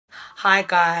Hi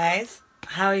guys,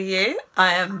 how are you?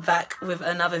 I am back with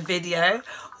another video.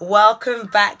 Welcome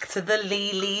back to the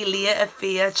Leah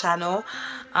Afia channel.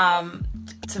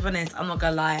 To be honest, I'm not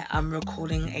gonna lie, I'm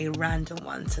recording a random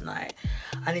one tonight.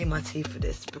 I need my tea for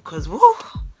this because woo,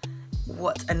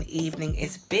 what an evening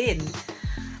it's been.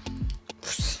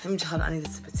 Let me just hold on, I need a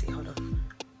sip of tea, hold on.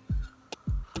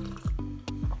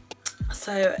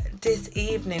 So this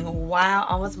evening, while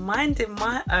I was minding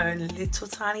my own little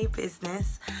tiny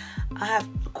business, I have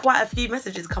quite a few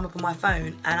messages come up on my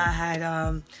phone, and I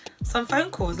had some phone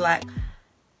calls like,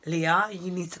 Leah,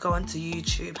 you need to go onto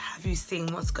YouTube. Have you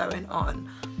seen what's going on?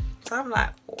 So I'm like,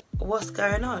 what's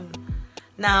going on?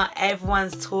 Now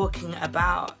everyone's talking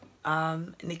about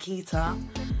Nakita,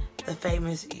 the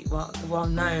famous, well, the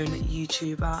well-known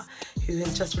YouTuber who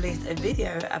has just released a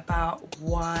video about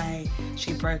why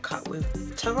she broke up with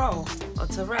Terrol, or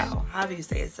Terrell, however you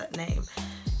say his name,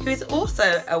 who is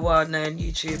also a well-known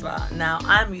YouTuber. Now,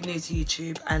 I'm new to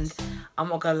YouTube, and I'm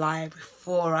not gonna lie,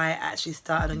 before I actually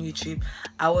started on YouTube,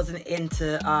 I wasn't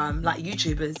into like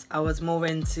YouTubers. I was more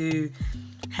into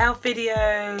health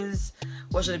videos,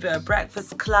 watching a bit of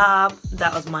Breakfast Club.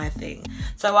 That was my thing.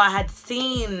 So I had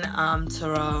seen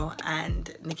Terrell and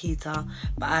Nakita,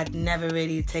 but I'd never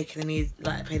really taken any,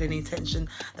 like, paid any attention.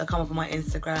 They'll come up on my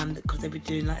Instagram because they'd be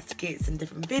doing like skits and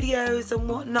different videos and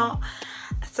whatnot.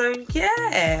 So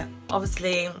yeah,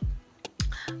 obviously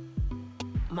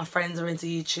my friends are into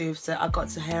YouTube, so I got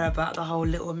to hear about the whole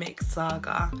Little Mix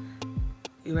saga.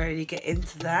 We already get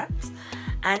into that.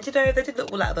 And you know, they did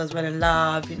look like they was well in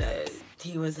love. You know,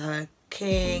 he was her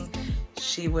king,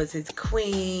 she was his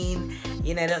queen,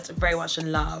 you know, that's very much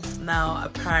in love. Now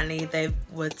apparently they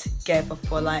were together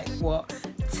for like what,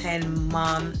 10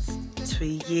 months to a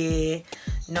year.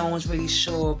 No one's really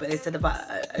sure, but they said about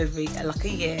over like a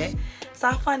year. So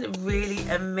I find it really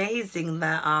amazing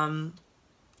that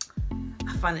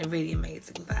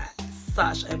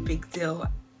such a big deal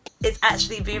it's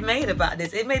actually being made about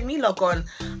this. It made me log on.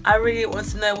 I really want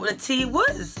to know what the tea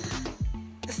was.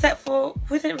 Except for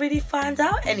we didn't really find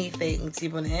out anything, to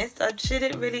be honest. She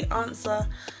didn't really answer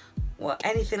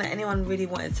anything that anyone really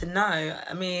wanted to know.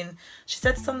 I mean, she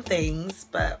said some things,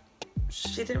 but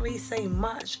she didn't really say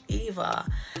much either.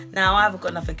 Now, I haven't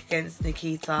got nothing against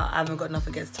Nakita. I haven't got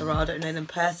nothing against Terrell. I don't know them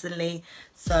personally.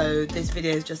 So this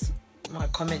video is just my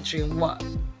commentary on what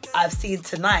I've seen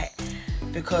tonight.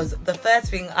 Because the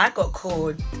first thing, I got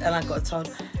called and I got told,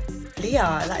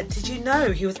 Leah, like, did you know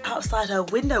he was outside her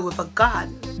window with a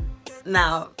gun?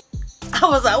 Now, I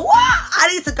was like, what?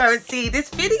 I need to go and see this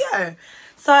video.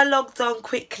 So I logged on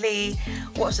quickly,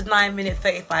 watched a 9-minute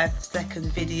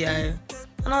 35-second video,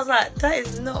 and I was like, that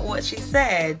is not what she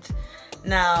said.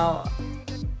 Now,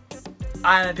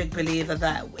 I'm a big believer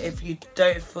that if you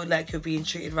don't feel like you're being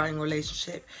treated right in a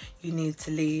relationship, you need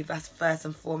to leave. That's first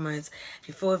and foremost. If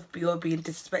you feel you're being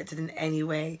disrespected in any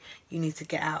way, you need to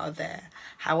get out of there.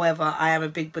 However, I am a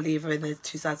big believer in there's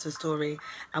two sides to a story,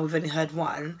 and we've only heard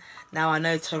one. Now, I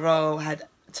know Terrell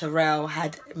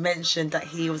had mentioned that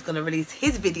he was going to release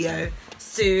his video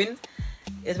soon.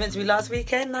 It was meant to be last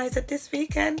weekend. Now he said this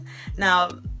weekend. Now,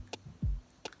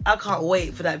 I can't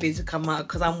wait for that video to come out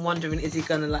because I'm wondering, is he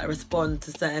gonna like respond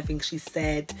to certain things she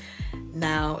said?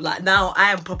 Now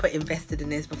I am proper invested in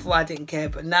this. Before I didn't care,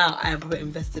 but now I am proper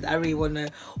invested. I really want to know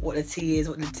what the tea is,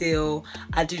 what the deal.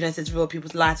 I do know there's real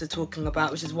people's lives we're talking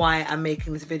about, which is why I'm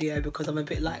making this video, because I'm a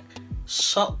bit like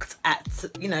shocked at,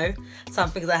 you know, some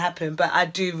things that happen. But I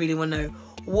do really want to know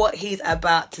what he's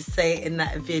about to say in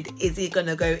that vid. Is he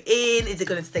gonna go in? Is he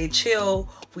gonna stay chill?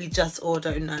 We just all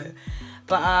don't know.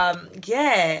 But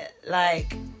yeah,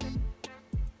 like,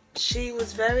 she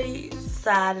was very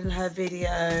sad in her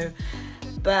video,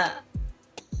 but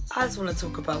I just want to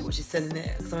talk about what she said in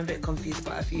it because I'm a bit confused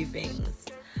about a few things.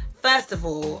 First of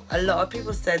all, a lot of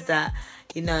people said that,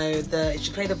 you know,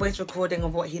 she played a voice recording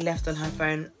of what he left on her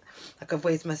phone, like a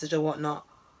voice message or whatnot.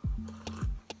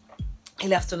 He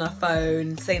left on her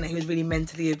phone saying that he was really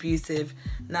mentally abusive.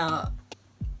 Now,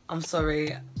 I'm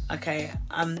sorry. Okay,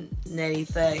 I'm nearly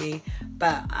 30,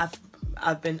 but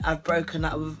I've broken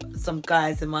up with some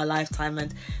guys in my lifetime,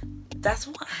 and that's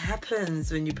what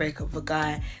happens when you break up with a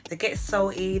guy. They get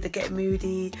salty, they get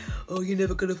moody. Oh, you're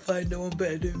never gonna find no one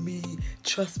better than me.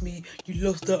 Trust me, you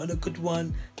lost out on a good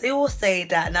one. They all say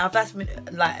that. Now, if that's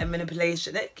like a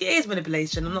manipulation, it is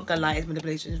manipulation. I'm not gonna lie, it's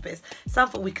manipulation, but it's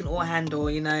something we can all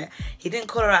handle. You know, he didn't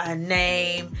call her out her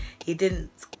name. He didn't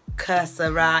curse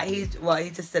her out. He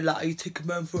just said, like, you took a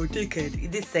man for a dickhead. He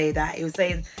did say that. He was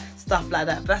saying stuff like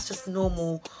that, but that's just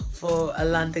normal for a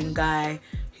London guy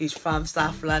who's from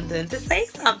South London to say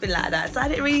something like that. So I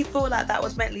didn't really feel like that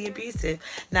was mentally abusive.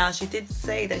 Now, she did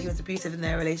say that he was abusive in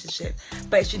their relationship,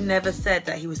 but she never said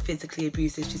that he was physically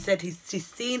abusive. She said she's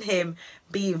seen him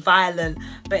be violent,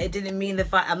 but it didn't mean the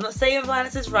I'm not saying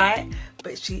violence is right,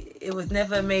 but it was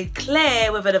never made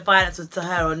clear whether the violence was to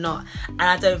her or not. And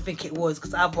I don't think it was,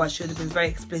 because otherwise she would have been very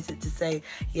explicit to say,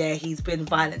 yeah, he's been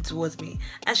violent towards me.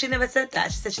 And she never said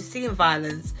that. She said she's seen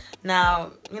violence.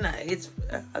 Now, you know, it's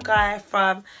a guy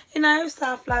from, you know,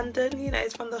 South London, you know,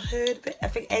 it's from the hood, but I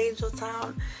think Angel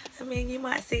Town. I mean, you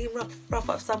might see him rough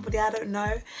up somebody, I don't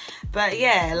know. But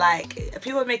yeah, like,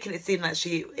 people are making it seem like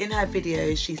in her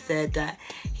video, she said that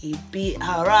he beat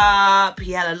her up,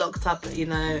 he had her locked up, you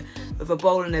know, with a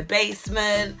bowl in the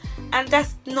basement. And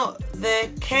that's not the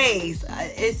case.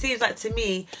 It seems like, to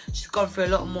me, she's gone through a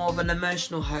lot more of an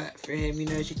emotional hurt for him. You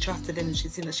know, she trusted him, she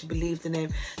seemed like she believed in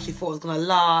him, she thought it was going to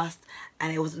last,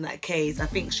 and it wasn't that case. I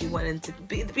think she wanted to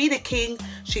be the king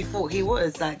she thought he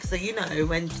was. Like, so, you know,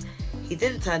 when he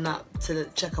didn't turn up to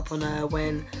check up on her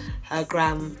when her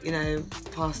gran, you know,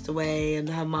 passed away and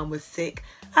her mum was sick,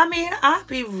 I mean, I'd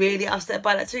be really upset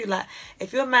by that too. Like,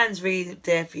 if your man's really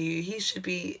there for you, he should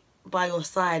be by your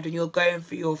side when you're going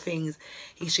through your things.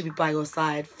 He should be by your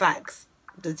side. Facts.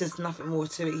 There's just nothing more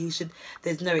to it.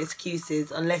 There's no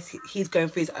excuses unless he's going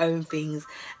through his own things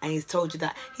and he's told you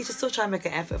that. He should still try and make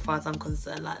an effort, as far as I'm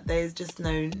concerned. Like, there's just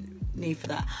no need for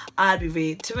that. I'd be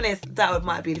really, to be honest, that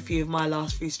might be a few of my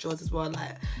last few straws as well.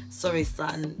 Like, sorry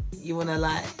son, you want to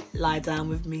like lie down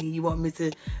with me, you want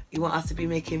us to be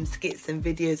making skits and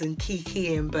videos and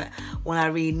kikiing, but when I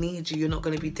really need you, you're not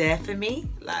going to be there for me.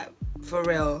 Like, for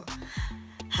real.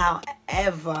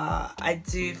 However, I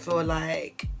do feel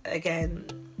like, again,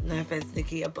 no offense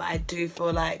Nakita, but I do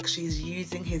feel like she's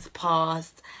using his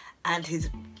past and his,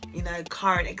 you know,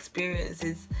 current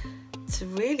experiences to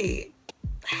really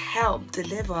help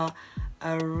deliver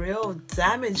a real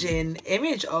damaging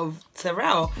image of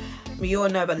Terrell. We all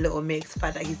know about Little Mix, the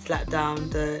fact that he slapped down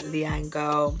the Leanne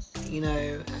girl, you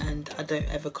know, and I don't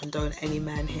ever condone any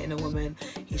man hitting a woman.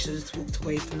 He should have just walked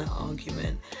away from that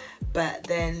argument. But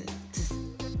then just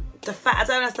the fact, I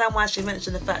don't understand why she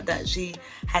mentioned the fact that she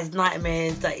has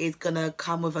nightmares that he's gonna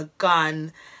come with a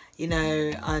gun, you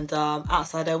know, and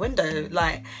outside her window.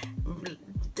 Like,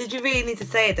 did you really need to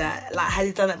say that? Like, has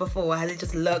he done that before? Has he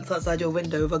just lurked outside your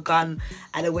window with a gun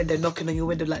at a window, knocking on your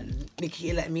window like,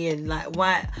 Nakita, let me in? Like,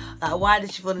 why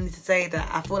did she feel the need to say that?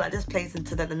 I feel like this plays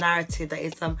into the narrative that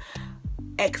is some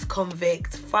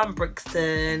ex-convict from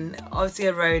Brixton, obviously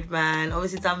a roadman,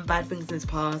 obviously done bad things in his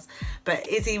past, but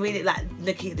is he really, like,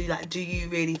 Nakita, like, do you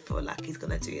really feel like he's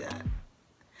gonna do that?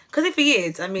 Because if he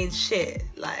is, I mean, shit,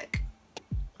 like,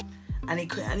 and he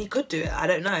could do it, I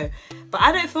don't know, but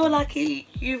I don't feel like she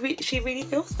really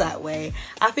feels that way.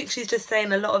 I think she's just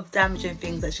saying a lot of damaging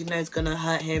things that she knows gonna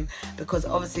hurt him, because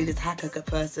obviously this hacker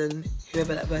person,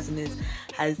 whoever that person is,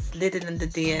 has slid in his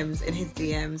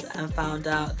DMs and found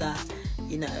out that,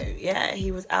 you know, yeah,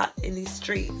 he was out in these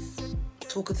streets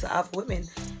talking to other women,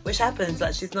 which happens.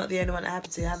 Like, she's not the only one that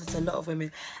happens to. It happens to a lot of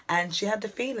women, and she had the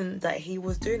feeling that he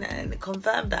was doing it, and it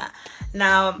confirmed that.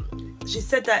 Now, she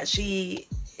said that she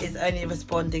is only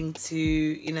responding to,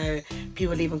 you know,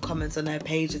 people leaving comments on her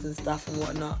pages and stuff and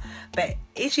whatnot, but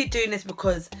is she doing this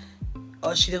because,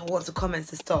 or she didn't want the comments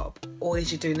to stop, or is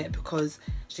she doing it because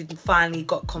she finally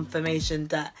got confirmation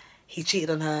that he cheated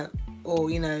on her,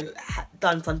 or, you know,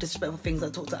 done some disrespectful things,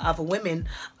 like talked to other women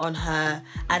on her,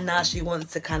 and now she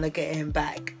wants to kind of get him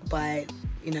back by,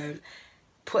 you know,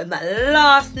 putting that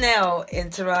last nail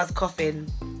in Terrell's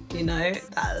coffin, you know,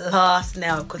 that last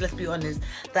nail. Because let's be honest,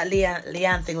 that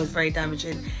Leanne thing was very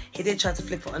damaging. He did try to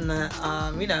flip it on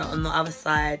the, you know, on the other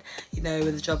side, you know,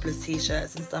 with the jobless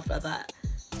t-shirts and stuff like that.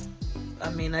 I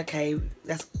mean, okay,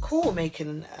 that's cool,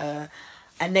 making a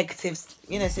negative,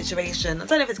 you know, situation. I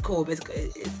don't know if it's cool, but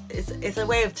it's a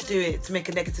way to do it, to make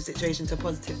a negative situation to a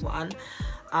positive one.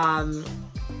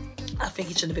 I think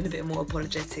he should have been a bit more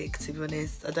apologetic, to be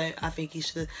honest. I don't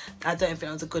think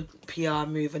that was a good PR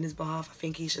move on his behalf. I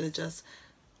think he should have just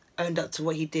owned up to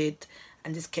what he did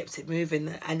and just kept it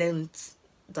moving, and then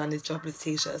done his jobless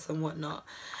t-shirts and whatnot.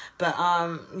 But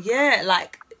yeah,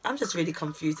 like, I'm just really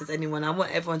confused as anyone. I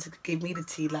want everyone to give me the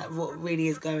tea, like, what really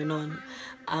is going on.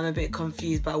 I'm a bit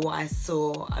confused by what I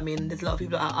saw. I mean, there's a lot of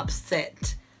people that are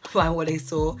upset by what they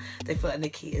saw. They feel like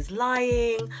Nakita is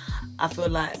lying. I feel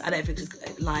like, I don't think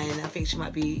she's lying. I think she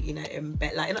might be, you know,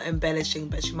 like, not embellishing,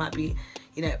 but she might be,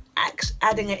 you know,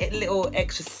 adding a little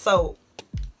extra salt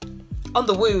on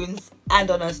the wounds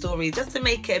and on her story, just to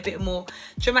make it a bit more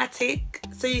dramatic,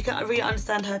 so you can really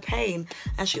understand her pain.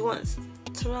 And she wants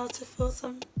Terrell to feel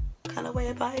some kind of way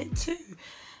about it too.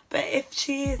 But if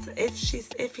he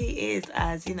is,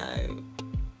 as you know,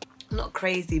 not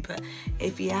crazy, but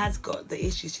if he has got the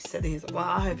issues she said, well,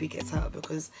 I hope he gets help,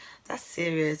 because that's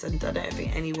serious, and I don't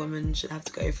think any woman should have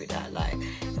to go through that. Like,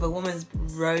 if a woman's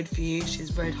rode for you,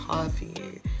 she's rode hard for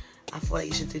you, I feel like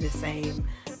you should do the same,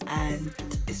 and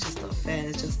it's just not fair,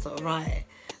 it's just not right.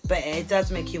 But it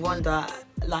does make you wonder,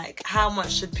 like, how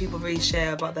much should people really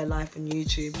share about their life on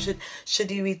YouTube?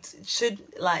 Should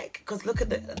like, because look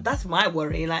at that's my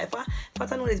worry. Like, if I've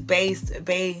done all these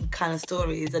bae kind of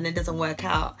stories and it doesn't work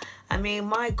out, I mean,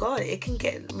 my God, it can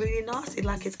get really nasty,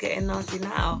 like it's getting nasty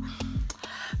now.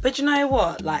 But you know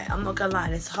what? Like, I'm not gonna lie,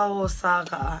 this whole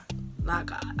saga, like,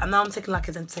 I know I'm taking like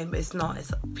it's entertainment, but it's not.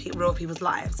 It's real people's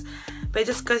lives. But it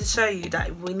just goes to show you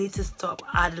that we need to stop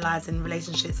idolizing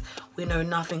relationships we know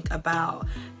nothing about.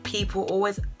 People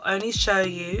always only show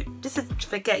you, just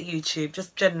forget YouTube,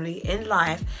 just generally in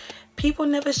life, people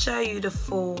never show you the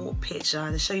full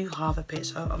picture. They show you half a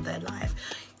picture of their life.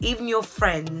 Even your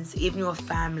friends, even your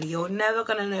family, you're never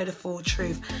going to know the full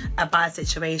truth about a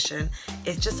situation.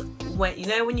 It's just when, you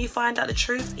know, when you find out the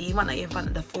truth, you might not even find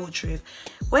out the full truth.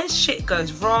 When shit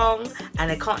goes wrong and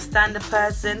they can't stand the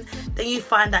person, then you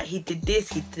find out he did this,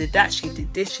 he did that, she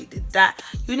did this, she did that.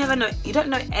 You never know, you don't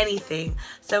know anything.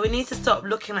 So we need to stop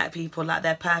looking at people like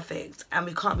they're perfect, and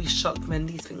we can't be shocked when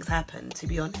these things happen, to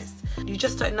be honest. You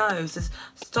just don't know. So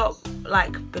stop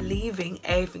like believing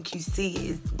everything you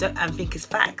see and think is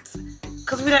fact.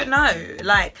 Because we don't know,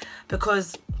 like,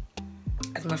 because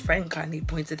as my friend kindly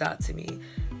pointed out to me,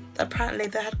 apparently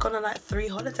they had gone on like 3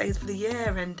 holidays for the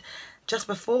year, and just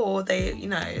before they, you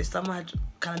know, someone had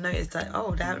kind of noticed that,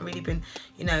 oh, they haven't really been,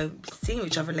 you know, seeing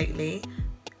each other lately.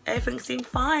 Everything seemed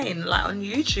fine, like on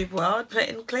YouTube world,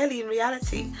 but clearly in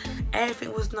reality,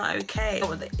 everything was not okay.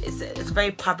 It's a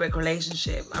very public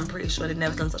relationship. I'm pretty sure they've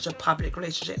never done such a public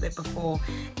relationship before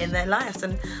in their lives,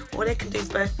 and all they can do is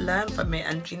both learn from it.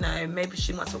 And you know, maybe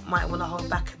she might want to hold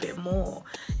back a bit more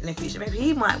in the future. Maybe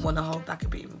he might want to hold back a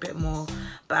bit more.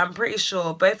 But I'm pretty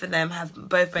sure both of them have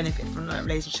both benefited from that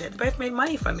relationship. They both made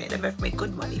money from it. They both made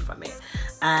good money from it,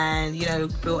 and you know,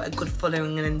 built a good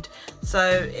following. And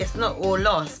so it's not all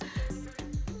lost.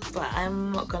 But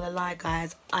I'm not gonna lie,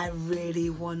 guys, I really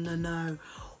want to know,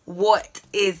 what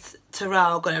is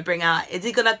Terrell gonna bring out? Is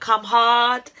he gonna come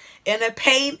hard in the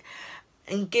paint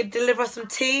and deliver some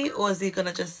tea, or is he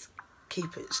gonna just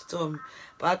keep it storm?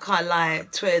 But I can't lie,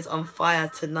 Twitter's on fire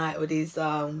tonight with these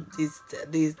statuses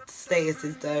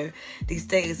though. These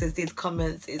statuses, these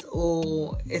comments, it's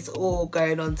all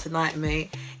going on tonight,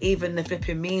 mate. Even the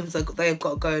flipping memes they've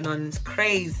got going on, it's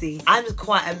crazy. I'm just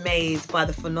quite amazed by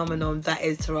the phenomenon that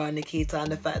is Terrell and Nakita,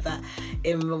 and the fact that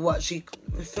she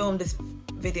filmed this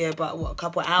video about a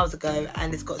couple of hours ago,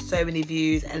 and it's got so many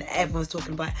views and everyone's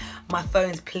talking about it. My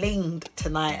phone's plinged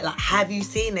tonight, like, have you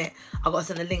seen it? I got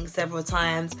sent a link several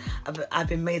times. I've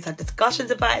been made to have discussions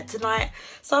about it tonight,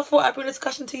 so I thought I'd bring a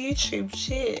discussion to YouTube.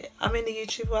 Shit, I'm in the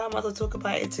YouTube world, I might as well talk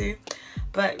about it too.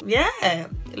 But yeah,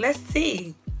 let's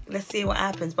see what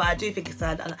happens. But I do think it's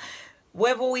sad.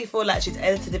 Whether we feel like she's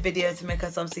edited the video to make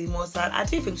us seem more sad, I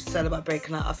do think she's sad about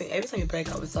breaking up. I think every time you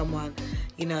break up with someone,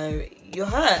 you know, you're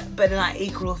hurt. But then I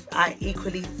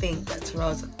equally think that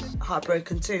Terrell's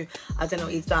heartbroken too. I don't know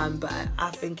what he's done, but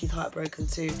I think he's heartbroken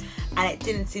too. And it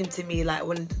didn't seem to me like,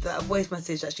 when the voice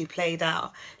message that she played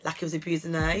out, like he was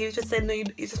abusing her, he was just saying, no, he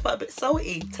just felt a bit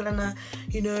salty, telling her,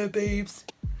 you know, babes,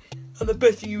 I'm the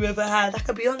best thing you ever had. Like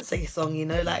a Beyonce song, you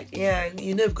know, like, yeah,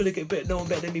 you're never gonna get no one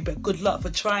better than me, but good luck for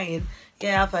trying.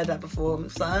 Yeah, I've heard that before.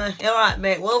 So, alright,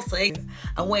 mate, we'll see.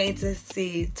 I'm waiting to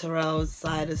see Terrell's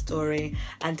side of the story,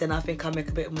 and then I think I'll make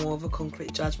a bit more of a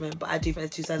concrete judgment. But I do think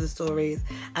there's two sides of stories,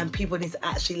 and people need to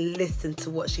actually listen to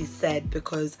what she said,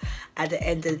 because at the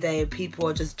end of the day, people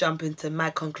are just jumping to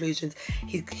mad conclusions.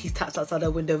 He tapped outside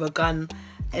her window with a gun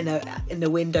in the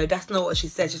window. That's not what she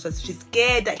said. She said she's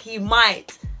scared that he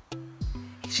might.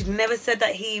 She never said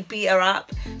that he beat her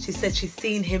up. She said she's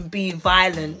seen him be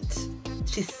violent.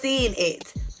 She's seen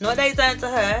it. Not that he's done it to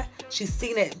her. She's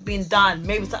seen it being done,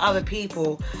 maybe to other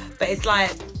people. But it's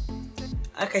like,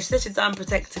 okay, she said she's done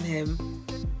protecting him,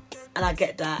 and I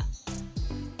get that.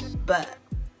 But,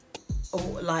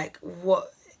 like,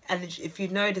 what? And if you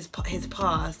know his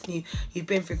past, and you've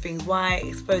been through things, why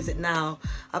expose it now?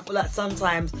 I feel like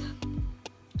sometimes,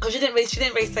 because she didn't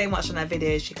really say much on that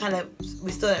video. She kind of,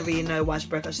 we still don't really know why she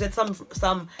broke up. She said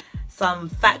some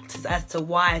factors as to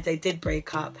why they did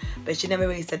break up, but she never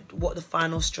really said what the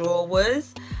final straw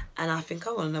was. And I think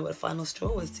I want to know what the final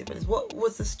straw was, to be honest. What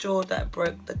was the straw that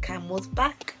broke the camel's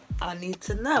back? I need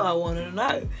to know. I want to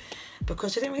know.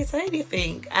 because you didn't really say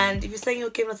anything. And if you're saying you're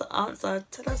giving us an answer,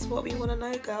 tell us what we want to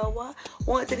know, girl.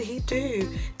 What did he do?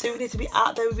 Do we need to be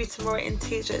out there with you tomorrow in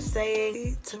t-shirts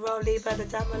saying, Terrell, leave her the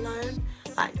damn alone?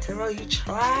 Like, Terrell, you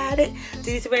tried it.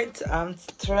 Do you need to wear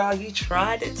Terrell, you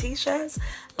tried it t-shirts?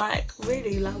 Like,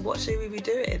 really, like, what should we be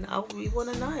doing? We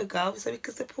want to know, girl, so we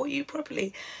can support you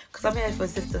properly. Because I'm here for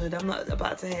sisterhood. I'm not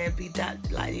about to be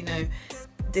that, like, you know,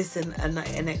 dissing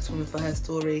an ex-woman for her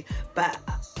story. But,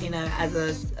 you know,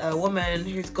 as a woman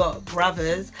who's got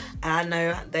brothers, and I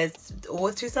know there's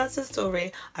always two sides to the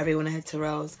story, I really want to head to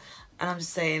Terrell's. And I'm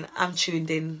just saying, I'm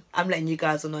tuned in. I'm letting you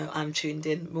guys all know I'm tuned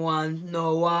in. Go on,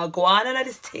 I know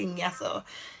this thing, yes, so.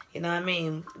 You know what I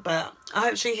mean? But I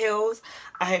hope she heals.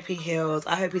 I hope he heals.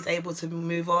 I hope he's able to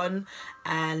move on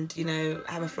and, you know,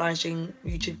 have a flourishing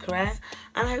YouTube career.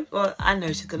 And I hope, well, I know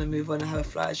she's going to move on and have a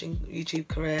flourishing YouTube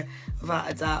career without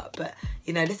a doubt. But,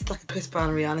 you know, this is like a Chris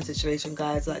Brown and Rihanna situation,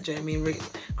 guys. Like, do you know what I mean?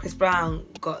 Chris Brown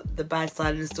got the bad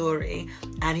side of the story,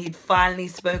 and he finally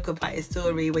spoke about his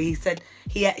story where he said,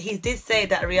 he did say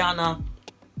that Rihanna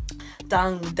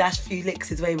dash few licks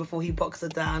his way before he boxed her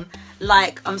down.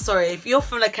 Like, I'm sorry, if you're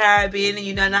from the Caribbean and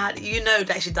you know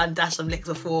that she done dash some licks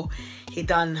before he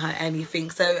done her anything.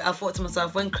 So I thought to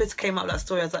myself, when Chris came up with that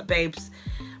story, I was like, babes,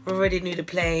 we already knew the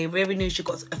play. We already knew she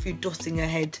got a few dust in her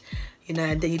head, you know,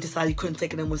 and then you decided you couldn't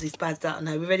take it anymore, so he spazzed out on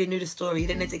her. We already knew the story. You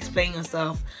didn't need to explain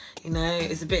yourself, you know.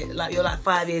 It's a bit like you're like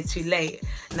 5 years too late.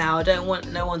 Now, I don't want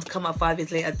no one to come up 5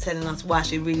 years later telling us why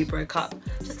she really broke up.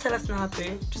 Just tell us now,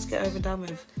 boo. Just get over and done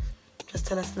with. Just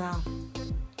tell us now.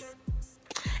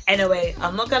 Anyway,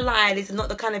 I'm not gonna lie, this is not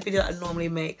the kind of video I normally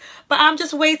make, but I'm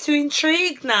just way too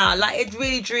intrigued now. Like, it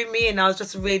really drew me in. I was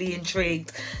just really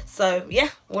intrigued. So yeah,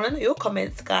 I want to know your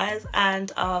comments, guys,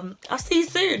 and I'll see you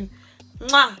soon.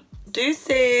 Mwah.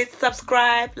 Deuces.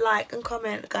 Subscribe, like and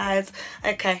comment, guys.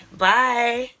 Okay,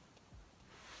 bye.